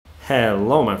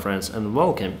Hello my friends and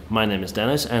welcome. My name is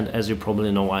Dennis and as you probably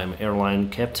know I'm airline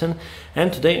captain,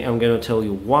 and today I'm going to tell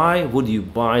you why would you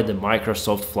buy the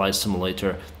Microsoft Flight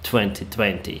Simulator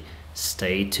 2020.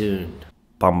 Stay tuned.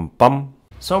 Pum pum.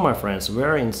 So my friends,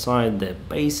 we're inside the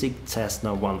basic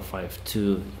Cessna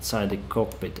 152 inside the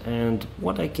cockpit, and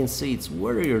what I can see, it's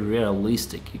very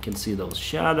realistic. You can see those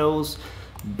shadows,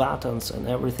 buttons and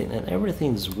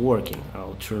everything is working.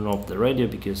 I'll turn off the radio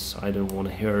because I don't want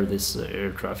to hear this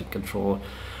air traffic controller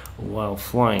while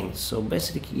flying. So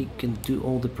basically you can do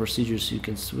all the procedures, you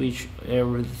can switch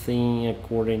everything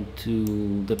according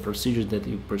to the procedures that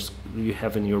you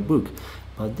have in your book,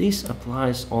 but this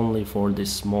applies only for the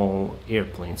small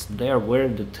airplanes. They are very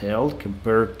detailed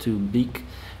compared to big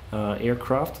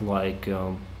aircraft like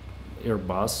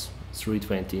Airbus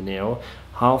 320 Neo.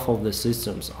 Half of the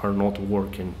systems are not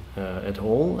working at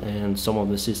all, and some of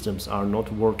the systems are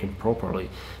not working properly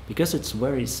because it's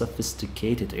very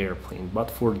sophisticated airplane. But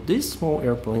for this small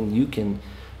airplane you can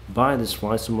buy this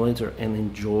flight simulator and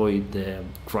enjoy the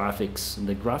graphics.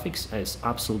 The graphics is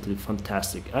absolutely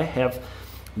fantastic. I have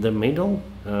the middle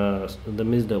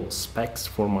specs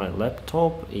for my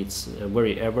laptop. It's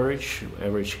very average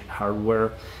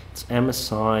hardware. It's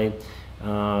MSI,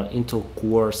 Intel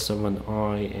Core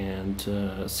 7i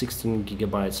and 16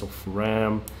 gigabytes of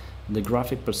RAM. The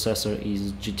graphic processor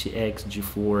is GTX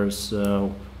GeForce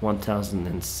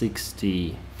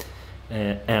 1060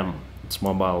 M. It's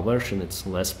mobile version, it's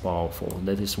less powerful.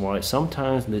 That is why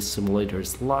sometimes this simulator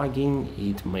is lagging.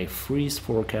 It may freeze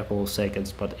for a couple of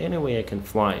seconds, but anyway I can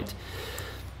fly it.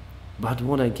 But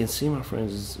what I can see, my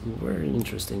friends, is very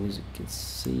interesting. As you can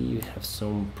see, you have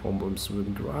some problems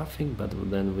with graphic,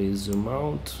 but then we zoom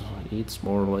out, it's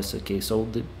more or less okay. So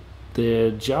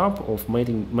the job of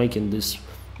making this,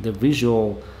 the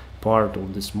visual part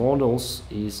of these models,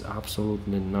 is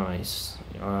absolutely nice.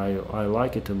 I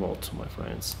like it a lot, my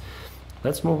friends.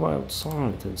 Let's move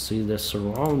outside and see the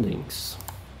surroundings.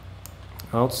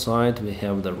 Outside we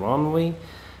have the runway.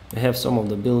 We have some of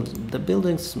the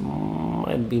buildings might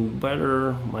have been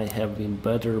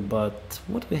better, but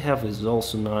what we have is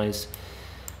also nice,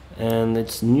 and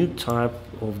it's new type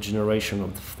of generation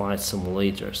of the flight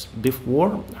simulators.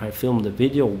 Before I filmed the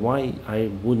video why I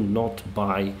will not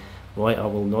buy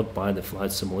the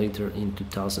flight simulator in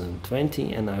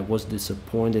 2020, and I was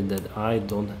disappointed that I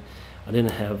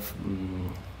didn't have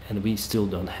and we still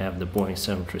don't have the Boeing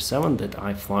 737 that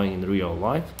I fly in real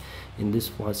life in this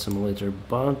flight simulator,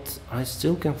 but I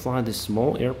still can fly the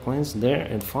small airplanes there.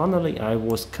 And finally I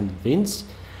was convinced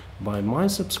by my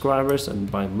subscribers and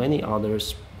by many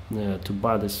others to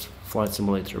buy this flight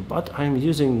simulator. But I'm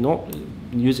using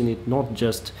it not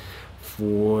just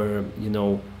for, you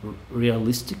know,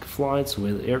 realistic flights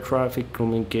with air traffic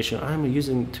communication. I'm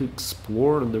using it to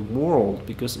explore the world,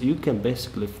 because you can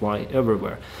basically fly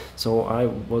everywhere. So I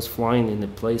was flying in the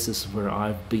places where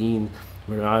I've been,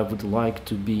 where I would like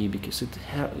to be, because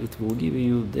it will give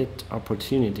you that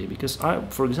opportunity. Because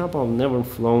for example, I've never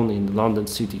flown in London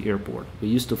City Airport. We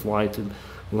used to fly to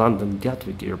London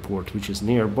Gatwick Airport, which is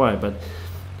nearby, but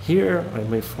here I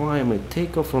may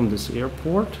take off from this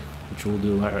airport, which we'll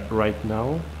do right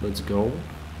now. Let's go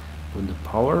with the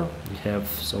power. We have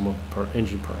some of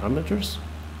engine parameters,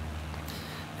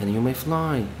 and you may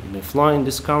fly and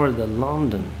discover the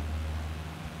London.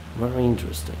 Very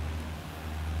interesting.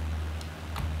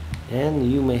 And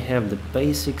you may have the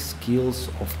basic skills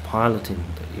of piloting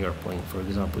the airplane. For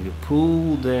example, you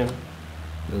pull the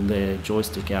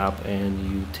joystick up and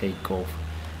you take off.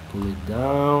 Pull it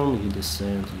down, you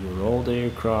descend, you roll the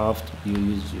aircraft, you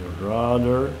use your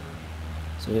rudder.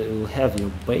 So you will have your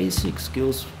basic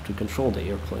skills to control the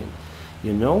airplane.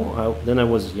 You know, then I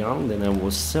was young, then I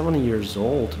was 7 years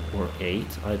old or 8.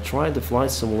 I tried the flight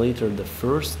simulator the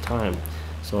first time.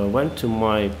 So I went to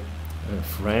my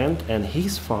friend, and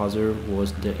his father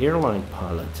was the airline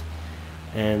pilot.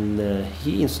 And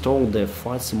he installed the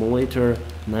flight simulator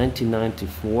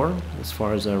 1994, as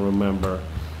far as I remember.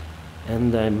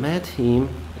 And I met him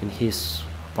in his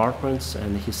apartments,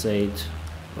 and he said,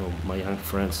 my young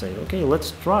friend said, okay,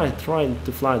 let's try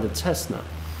to fly the Cessna.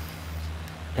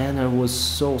 And I was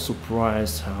so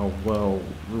surprised how well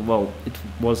it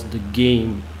was the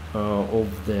game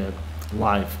of the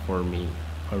life for me.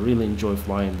 I really enjoy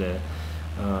flying the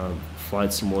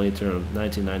flight simulator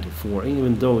 1994,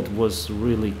 even though it was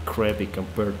really crappy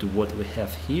compared to what we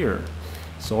have here.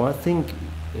 So I think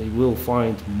you will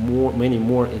find many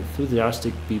more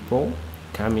enthusiastic people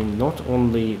coming, not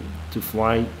only to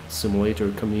flight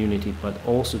simulator community but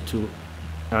also to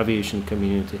aviation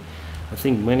community. I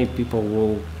think many people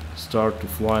will start to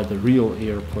fly the real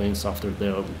airplanes after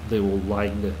they will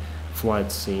like the flight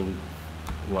sim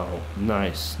Wow,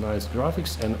 nice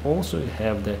graphics, and also you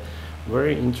have the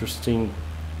very interesting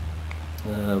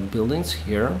buildings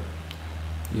here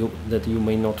that you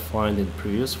may not find in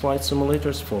previous flight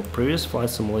simulators. For previous flight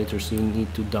simulators, you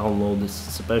need to download this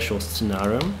special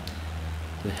scenario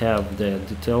to have the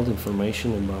detailed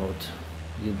information about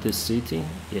this city.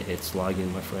 Yeah, it's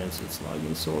lagging, my friends, it's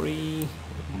lagging, sorry,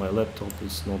 my laptop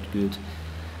is not good.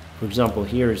 For example,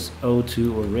 here is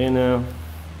O2 Arena,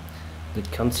 the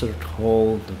concert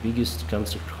hall, the biggest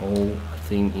concert hall I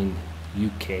think in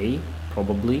UK,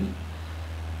 probably.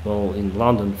 Well, in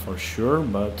London for sure,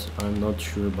 but I'm not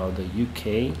sure about the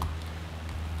UK.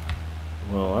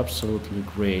 Well, absolutely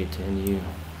great, and you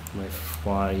may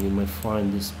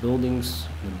find these buildings,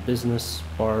 the business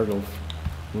part of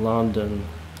London,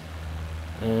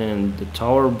 and the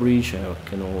Tower Bridge. I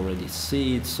can already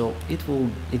see it, so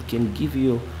it can give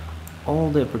you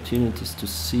all the opportunities to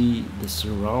see the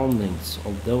surroundings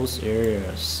of those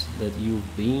areas that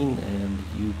you've been and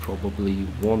you probably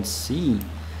won't see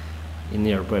in the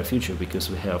nearby future, because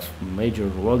we have major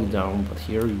lockdown, but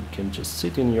here you can just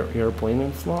sit in your airplane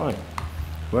and fly.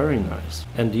 Very nice.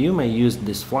 And you may use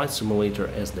this flight simulator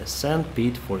as the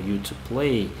sandpit for you to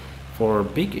play. For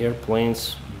big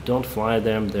airplanes, don't fly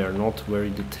them, they are not very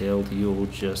detailed, you will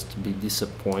just be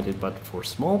disappointed, but for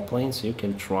small planes you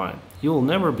can try. You will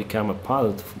never become a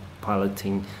pilot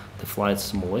piloting the flight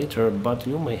simulator, but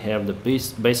you may have the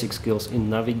basic skills in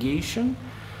navigation,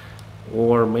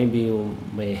 or maybe you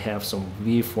may have some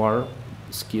VFR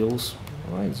skills.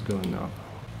 Why is going up?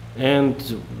 And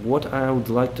what I would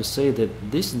like to say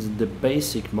that this is the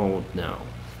basic mode now.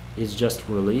 It's just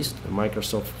released,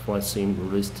 Microsoft Flight Sim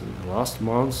released in the last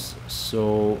month,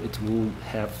 so it will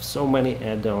have so many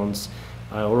add-ons.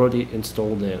 I already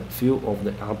installed a few of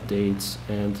the updates,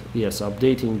 and yes,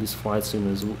 updating this flight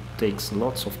sim takes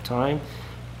lots of time,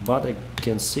 but I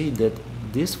can see that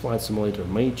this flight simulator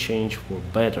may change for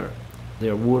better. They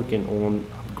are working on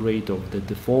upgrade of the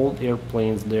default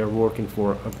airplanes. They are working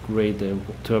for upgrade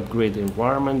the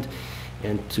environment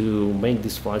and to make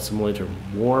this flight simulator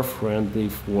more friendly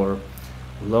for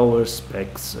lower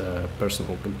specs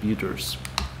personal computers.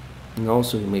 And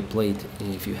also you may play it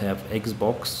if you have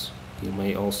Xbox. You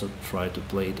may also try to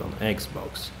play it on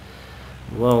Xbox.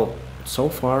 Well, so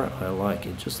far I like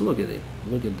it. Just look at it.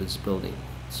 Look at this building.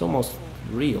 It's almost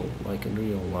real, like in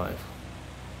real life.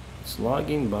 It's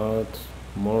lagging, but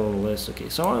more or less okay.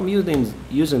 So I'm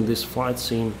using this flight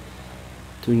sim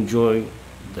to enjoy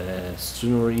the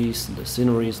sceneries,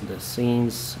 the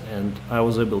scenes, and I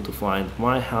was able to find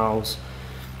my house,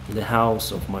 the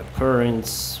house of my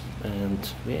parents, and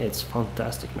yeah, it's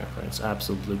fantastic, my friends,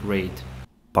 absolutely great.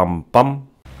 Pum pum.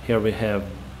 Here we have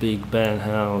Big Ben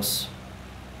house.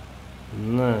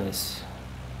 Nice.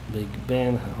 Big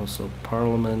Ben, House of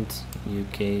Parliament,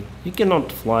 UK. You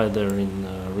cannot fly there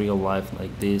in real life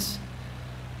like this,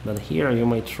 but here you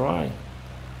may try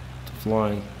to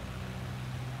fly,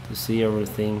 to see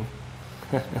everything.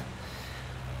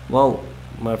 Well,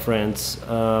 my friends,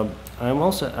 I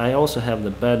also have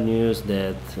the bad news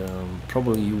that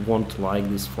probably you won't like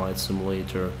this flight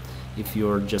simulator if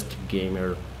you're just a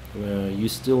gamer. You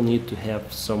still need to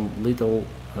have some little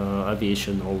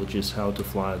aviation knowledge, how to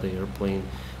fly the airplane,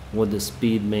 what the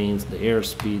speed means, the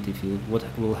airspeed, what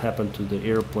will happen to the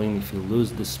airplane if you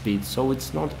lose the speed. So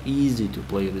it's not easy to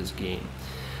play this game.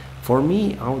 For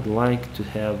me, I would like to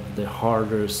have the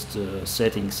hardest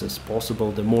settings as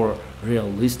possible, the more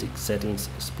realistic settings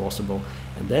as possible,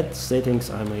 and that settings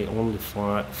I may only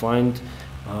find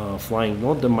flying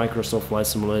not the Microsoft Flight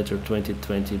Simulator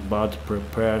 2020 but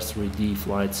Prepare3D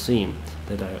flight sim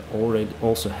that I already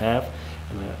also have.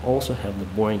 And I also have the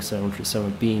Boeing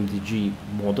 737 PMDG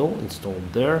model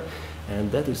installed there, and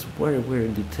that is very, very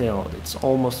detailed. It's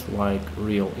almost like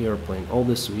real airplane. All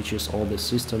the switches, all the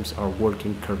systems are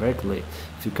working correctly.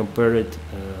 If you compare it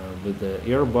with the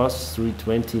Airbus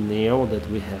 320 Neo that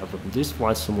we have on this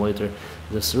flight simulator,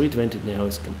 the 320 Neo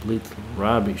is complete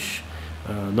rubbish.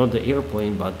 Not the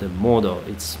airplane, but the model.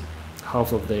 It's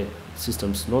half of the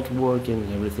systems not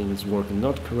working, everything is working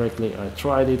not correctly. I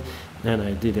tried it and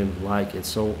I didn't like it,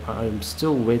 so I'm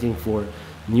still waiting for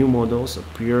new models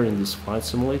appear in this flight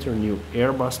simulator, new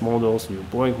Airbus models, new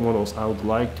Boeing models. I would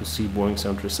like to see Boeing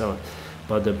 737,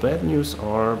 but the bad news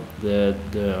are that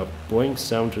the Boeing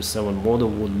 737 model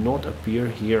would not appear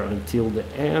here until the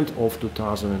end of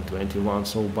 2021,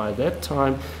 so by that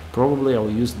time probably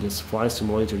I'll use this flight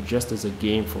simulator just as a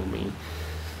game for me.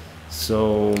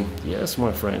 So yes,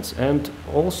 my friends, and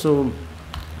also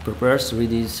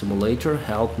Prepare3D simulator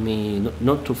helped me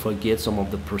not to forget some of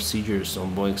the procedures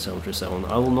on Boeing 737.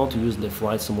 I will not use the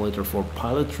flight simulator for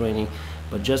pilot training,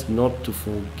 but just not to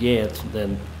forget that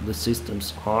the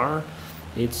systems are,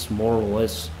 it's more or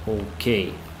less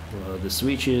okay. The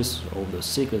switches of the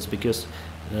sequence, because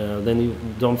then you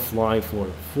don't fly for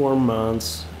 4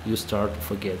 months, you start to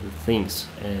forget the things.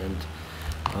 And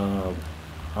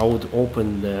I would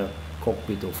open the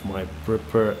cockpit of my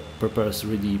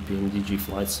Prepare3D PMDG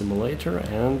flight simulator,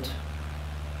 and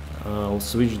I'll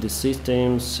switch the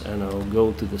systems and I'll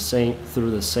go to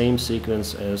through the same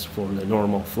sequence as for the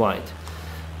normal flight.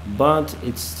 But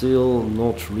it's still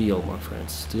not real, my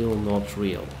friends, still not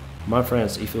real. My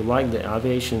friends, if you like the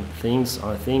aviation things,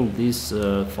 I think this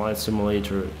flight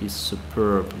simulator is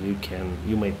superb.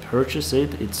 You may purchase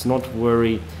it. It's not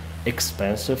very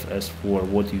expensive as for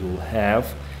what you will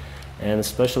have, and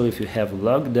especially if you have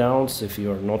lockdowns, if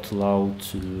you are not allowed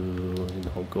to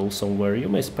go somewhere, you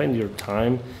may spend your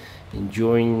time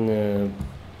enjoying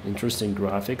interesting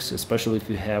graphics, especially if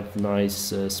you have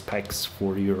nice specs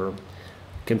for your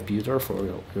computer, for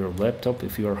your laptop.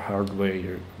 If your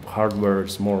hardware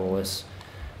is more or less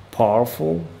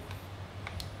powerful.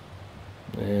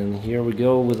 And here we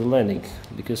go with the landing,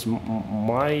 because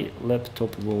my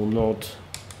laptop will not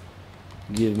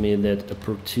give me that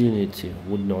opportunity,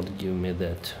 would not give me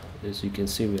that. As you can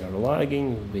see, we are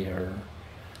lagging, we are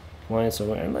flying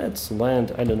somewhere. And let's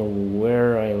land. I don't know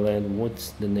where I land,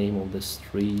 what's the name of the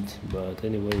street, but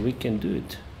anyway, we can do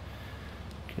it.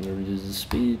 Can reduce the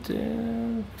speed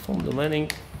and perform the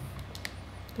landing.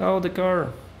 Oh, the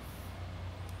car.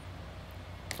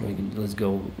 Let's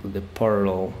go with the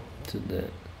parallel to the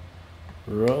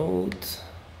road.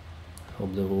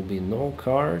 Hope there will be no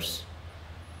cars.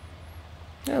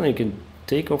 And you can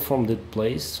take off from that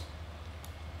place.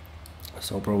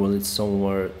 So probably it's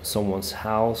someone's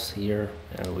house here,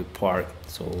 and we park.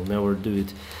 So we'll never do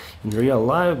it in real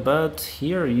life, but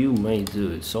here you may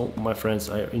do it. So my friends,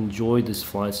 I enjoy this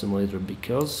flight simulator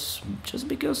just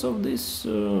because of this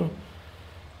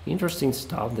interesting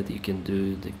stuff that you can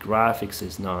do. The graphics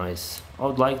is nice. I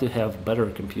would like to have better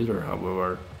computer,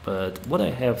 however, but what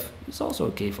I have is also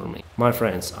okay for me. My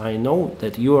friends, I know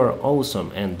that you are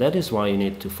awesome, and that is why you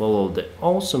need to follow the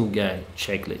awesome guy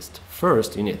checklist.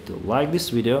 First, you need to like this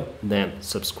video, then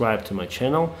subscribe to my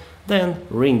channel, then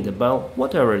ring the bell,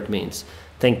 whatever it means.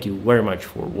 Thank you very much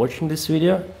for watching this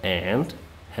video, and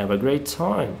have a great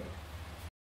time.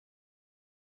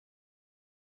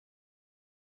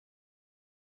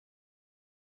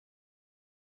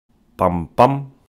 Pam pam.